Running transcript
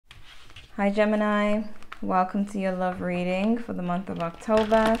Hi Gemini, welcome to your love reading for the month of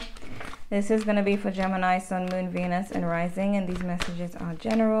October. This is going to be for Gemini, Sun, Moon, Venus, and Rising, and these messages are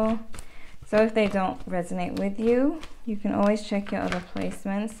general. So if they don't resonate with you, you can always check your other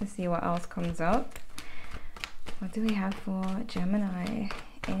placements to see what else comes up. What do we have for Gemini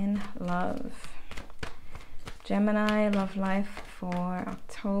in love? Gemini, love life for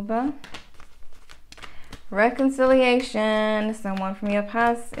October. Reconciliation. Someone from your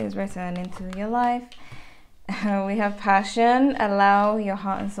past is returning to your life. We have passion. Allow your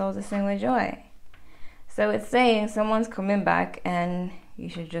heart and soul to sing with joy. So it's saying someone's coming back, and you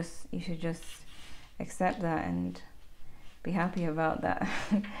should just accept that and be happy about that.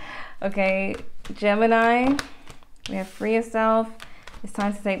 Okay, Gemini, we have free yourself. It's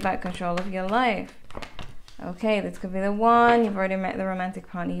time to take back control of your life. Okay, this could be the one. You've already met the romantic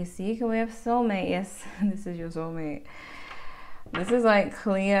partner you seek, and we have soulmate. Yes, this is your soulmate. This is like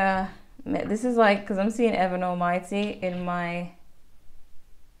clear. This is like, because I'm seeing Evan Almighty in my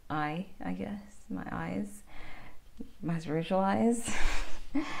eye, I guess. My eyes. My spiritual eyes.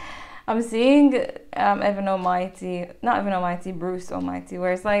 I'm seeing Evan Almighty, not Evan Almighty, Bruce Almighty,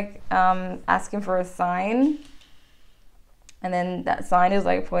 where it's like asking for a sign. And then that sign is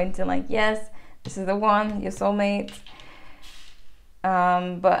like pointing like, yes, this is the one, your soulmate.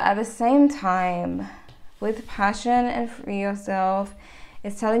 But at the same time, with passion and free yourself,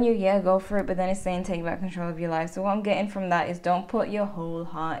 it's telling you, yeah, go for it. But then it's saying take back control of your life. So what I'm getting from that is don't put your whole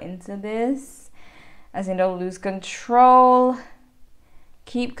heart into this. As in, don't lose control.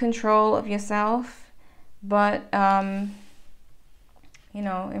 Keep control of yourself. But, you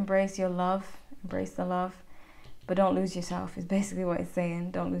know, embrace your love. Embrace the love. But don't lose yourself is basically what it's saying.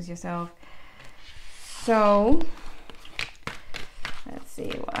 Don't lose yourself. So, let's see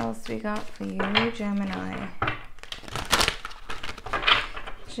what else we got for you, Gemini.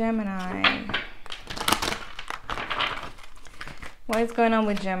 Gemini. What is going on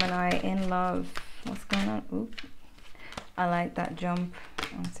with Gemini in love? What's going on? Oops. I like that jump.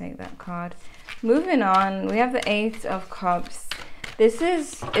 I'll take that card. Moving on, we have the Eight of Cups. This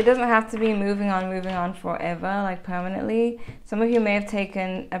is, it doesn't have to be moving on forever, like permanently. Some of you may have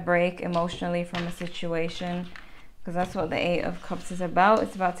taken a break emotionally from a situation, because that's what the Eight of Cups is about.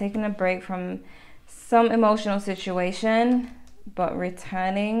 It's about taking a break from some emotional situation, but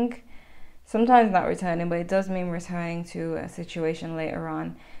returning. Sometimes not returning, but it does mean returning to a situation later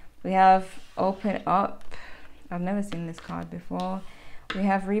on. We have Open Up. I've never seen this card before. We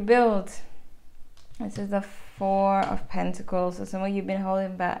have Rebuild. This is the Four of Pentacles. So some of you've been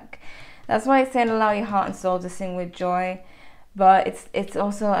holding back. That's why it's saying allow your heart and soul to sing with joy. But it's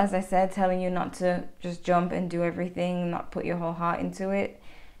also, as I said, telling you not to just jump and do everything, not put your whole heart into it.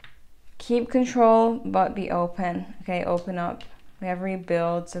 Keep control, but be open. Okay, open up. We have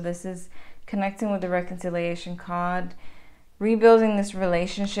Rebuild. So this is connecting with the Reconciliation card. Rebuilding this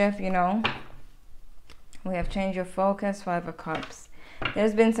relationship, you know. We have Change Your Focus, Five of Cups.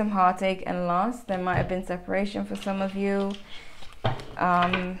 There's been some heartache and loss. There might have been separation for some of you.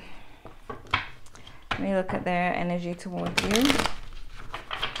 Let me look at their energy towards you.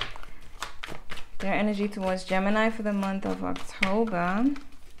 Their energy towards Gemini for the month of October.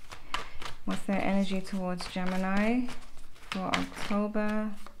 What's their energy towards Gemini for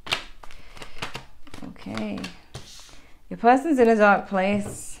October? Okay. Your person's in a dark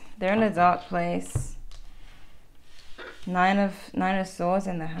place. They're in a dark place. Nine of Swords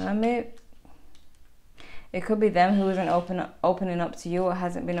and the Hermit. It could be them who isn't opening up to you or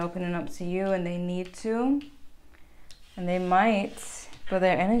hasn't been opening up to you, and they need to. And they might, but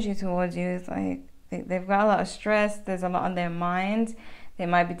their energy towards you is like, they've got a lot of stress. There's a lot on their mind. They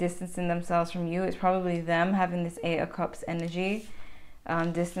might be distancing themselves from you. It's probably them having this Eight of Cups energy,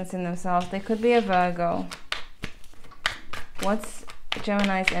 distancing themselves. They could be a Virgo. What's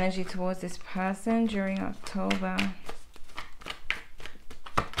Gemini's energy towards this person during October?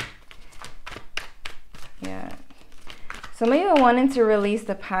 Yeah. Some of you are wanting to release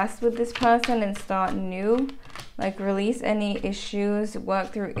the past with this person and start new. Like release any issues,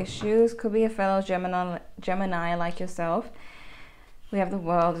 work through issues. Could be a fellow Gemini like yourself. We have the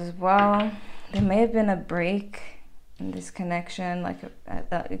World as well. There may have been a break in this connection. Like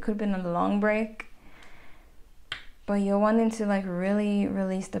it could have been a long break. But you're wanting to like really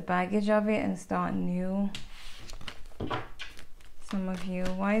release the baggage of it and start new. Some of you.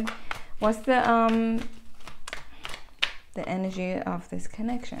 What's the energy of this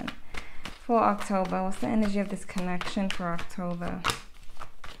connection for October? What's the energy of this connection for October?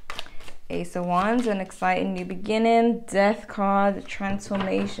 Ace of Wands, an exciting new beginning. Death card,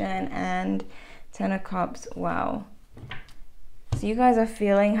 transformation, and Ten of Cups. Wow. So you guys are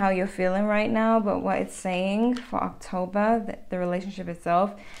feeling how you're feeling right now, but what it's saying for October, the relationship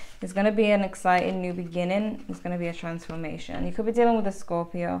itself, is going to be an exciting new beginning. It's going to be a transformation. You could be dealing with a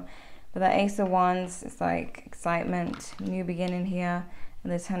Scorpio, but that Ace of Wands is like excitement, new beginning here.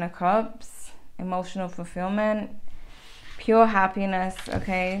 And the Ten of Cups, emotional fulfillment, pure happiness,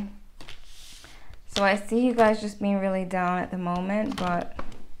 okay? So I see you guys just being really down at the moment, but...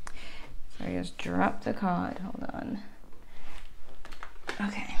 So I just dropped a card. Hold on.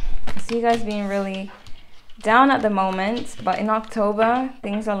 Okay. I see you guys being really down at the moment, but in October,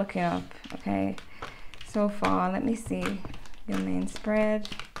 things are looking up, okay? So far, let me see your main spread.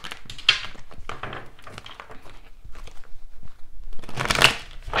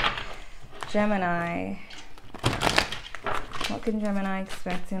 Gemini. What can Gemini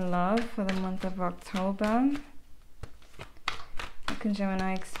expect in love for the month of October? What can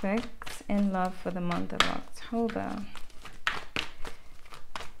Gemini expect in love for the month of October?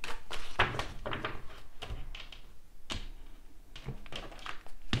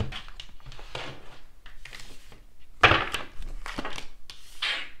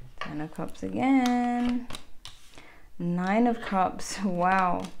 Ten of Cups again. Nine of Cups.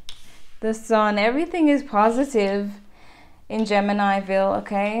 Wow. The Sun. Everything is positive in Geminiville,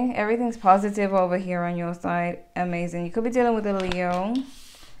 okay? Everything's positive over here on your side. Amazing. You could be dealing with a Leo.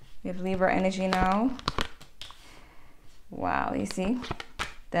 We have Libra energy now. Wow, you see?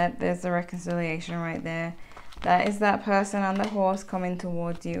 There's the reconciliation right there. That is that person on the horse coming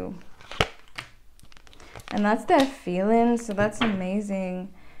towards you. And that's their feelings, so that's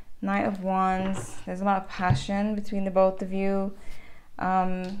amazing. Knight of Wands. There's a lot of passion between the both of you.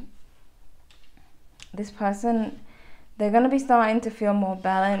 This person, they're going to be starting to feel more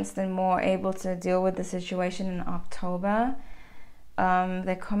balanced and more able to deal with the situation in October.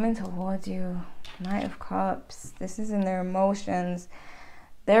 They're coming towards you. Knight of Cups. This is in their emotions.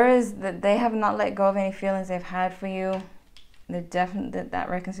 They have not let go of any feelings they've had for you. That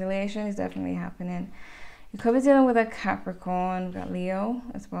reconciliation is definitely happening. You could be dealing with a Capricorn. We've got Leo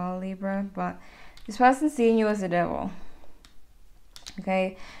as well, Libra. But this person's seeing you as a devil.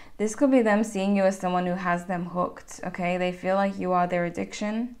 Okay? This could be them seeing you as someone who has them hooked, okay? They feel like you are their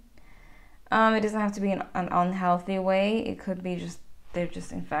addiction. It doesn't have to be in an unhealthy way. It could be just, they're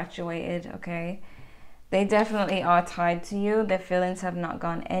just infatuated, okay? They definitely are tied to you. Their feelings have not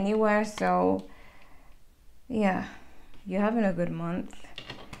gone anywhere. So, yeah, you're having a good month.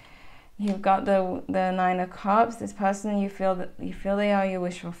 You've got the Nine of Cups. This person, you feel they are your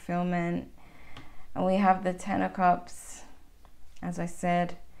wish fulfillment. And we have the Ten of Cups, as I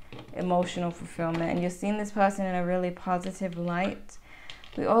said. Emotional fulfillment, and you're seeing this person in a really positive light.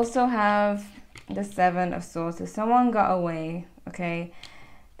 We also have the Seven of Swords. So someone got away, okay?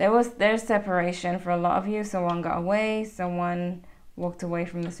 There's separation for a lot of you. Someone got away, someone walked away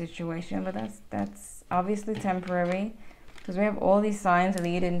from the situation, but that's obviously temporary, because we have all these signs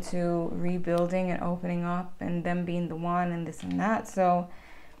leading to rebuilding and opening up and them being the one and this and that. So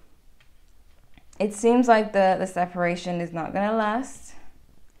it seems like the separation is not gonna last.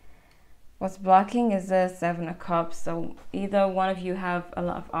 What's blocking is the Seven of Cups. So either one of you have a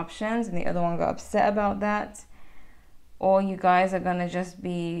lot of options and the other one got upset about that, or you guys are going to just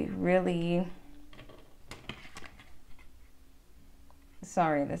be really...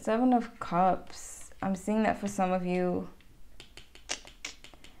 Sorry, the Seven of Cups. I'm seeing that for some of you,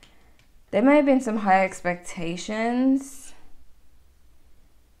 there may have been some high expectations.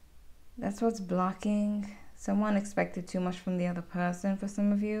 That's what's blocking. Someone expected too much from the other person for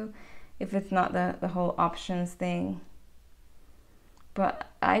some of you. If it's not the whole options thing. But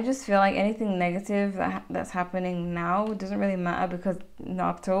I just feel like anything negative that's happening now doesn't really matter, because in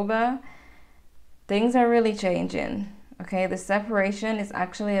October, things are really changing. Okay, the separation is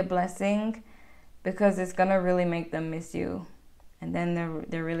actually a blessing, because it's going to really make them miss you. And then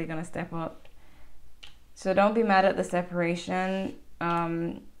they're really going to step up. So don't be mad at the separation.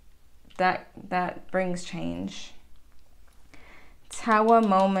 That brings change. Tower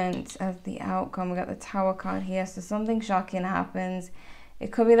moment as the outcome. We got the Tower card here. So something shocking happens.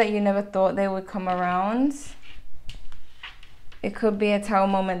 It could be that you never thought they would come around. It could be a Tower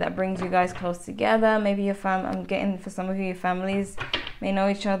moment that brings you guys close together. Maybe your I'm getting, for some of you, your families may know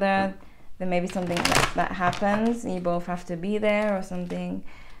each other. There may be something that happens and you both have to be there, or something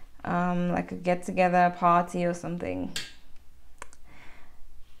like a get-together party or something.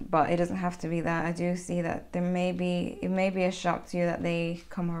 But it doesn't have to be that. I do see that it may be a shock to you that they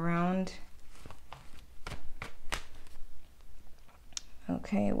come around.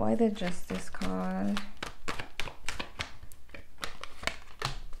 Okay, why the Justice card?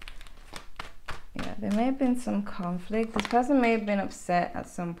 Yeah, There may have been some conflict. This person may have been upset at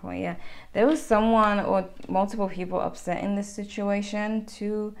some point. Yeah, there was someone or multiple people upset in this situation.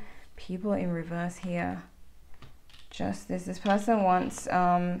 2 people in reverse here. Justice. This person wants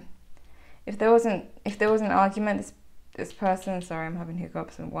if there was an argument, this person, sorry, I'm having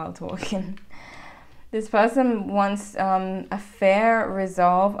hiccups while talking. This person wants a fair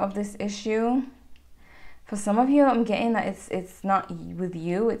resolve of this issue. For some of you, I'm getting that it's not with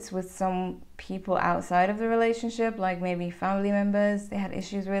you, it's with some people outside of the relationship, like maybe family members they had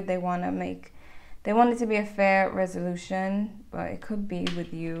issues with. They want it to be a fair resolution, but it could be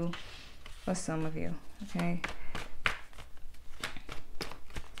with you for some of you, okay?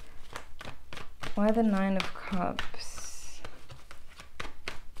 Why the 9 of Cups?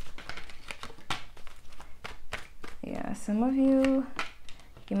 Yeah, some of you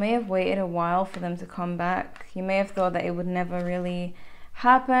may have waited a while for them to come back. You may have thought that it would never really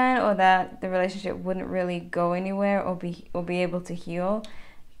happen, or that the relationship wouldn't really go anywhere or be able to heal.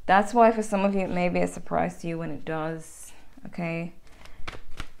 That's why for some of you it may be a surprise to you when it does. Okay,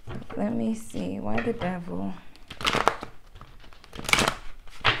 let me see. Why the Devil?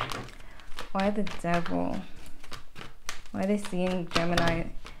 Why the Devil? Why are they seeing Gemini?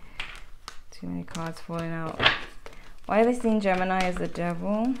 Too many cards falling out. Why are they seeing Gemini as the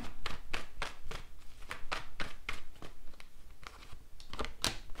Devil?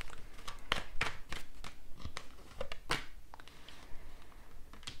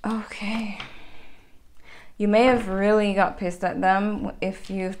 Okay. You may have really got pissed at them if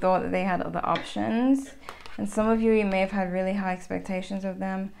you thought that they had other options. And some of you may have had really high expectations of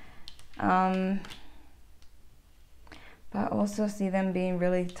them. But I also see them being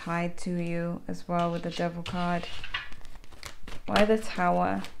really tied to you as well with the Devil card. Why the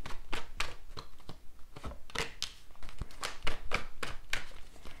Tower?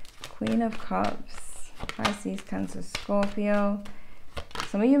 Queen of Cups. Pisces, Cancer, Scorpio.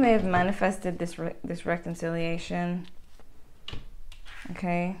 Some of you may have manifested this reconciliation.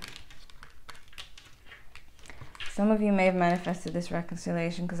 Okay. Some of you may have manifested this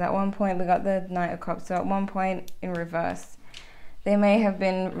reconciliation, because at one point we got the Knight of Cups. So at one point in reverse, they may have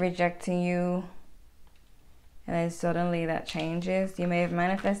been rejecting you, and then suddenly that changes. You may have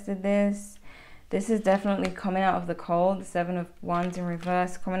manifested this. This is definitely coming out of the cold. The 7 of Wands in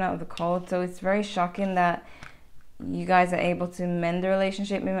reverse, coming out of the cold. So it's very shocking that you guys are able to mend the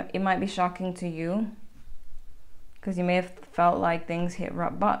relationship. It might be shocking to you, because you may have felt like things hit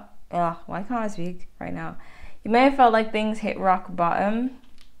rock bottom. Why can't I speak right now? You may have felt like things hit rock bottom.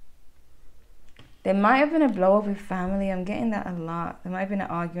 There might have been a blow up with family. I'm getting that a lot. There might have been an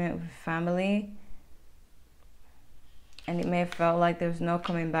argument with family, and it may have felt like there was no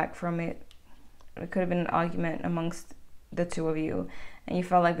coming back from it. It could have been an argument amongst the 2 of you, and you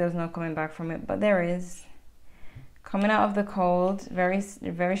felt like there was no coming back from it, but there is. Coming out of the cold, very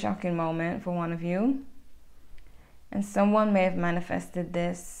shocking moment for one of you. And someone may have manifested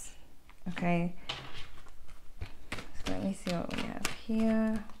this. Okay. So let me see what we have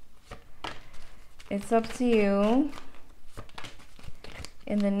here. It's up to you.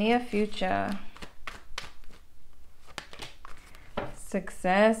 In the near future,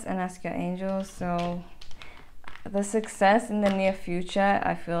 success, and ask your angels. So the success in the near future,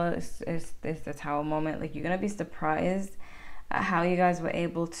 I feel is the Tower moment. Like, you're gonna be surprised at how you guys were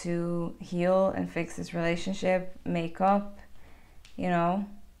able to heal and fix this relationship, make up, you know.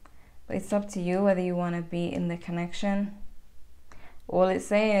 But it's up to you whether you want to be in the connection. All it's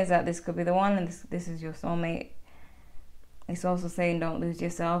saying is that this could be the one, and this is your soulmate. It's also saying don't lose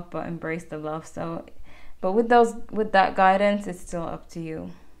yourself, but embrace the love. So, but with that guidance, it's still up to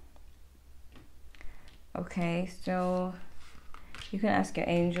you. Okay, so you can ask your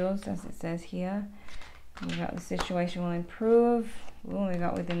angels, as it says here. We got the situation will improve. Ooh, we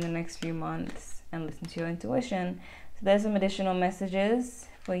got within the next few months, and listen to your intuition. So there's some additional messages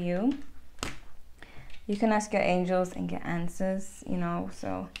for you. You can ask your angels and get answers, you know.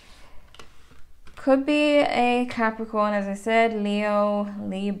 So could be a Capricorn, as I said, Leo,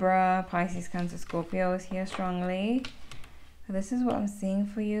 Libra, Pisces, Cancer, Scorpio is here strongly. This is what I'm seeing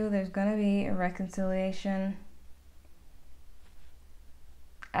for you. There's going to be a reconciliation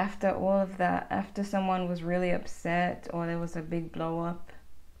after all of that, after someone was really upset or there was a big blow up.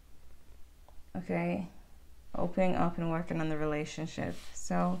 Okay, opening up and working on the relationship.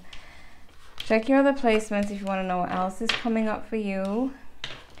 So check your other placements if you want to know what else is coming up for you.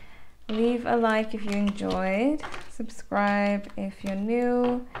 Leave a like if you enjoyed. Subscribe if you're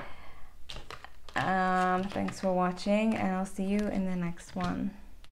new. Thanks for watching, and I'll see you in the next one.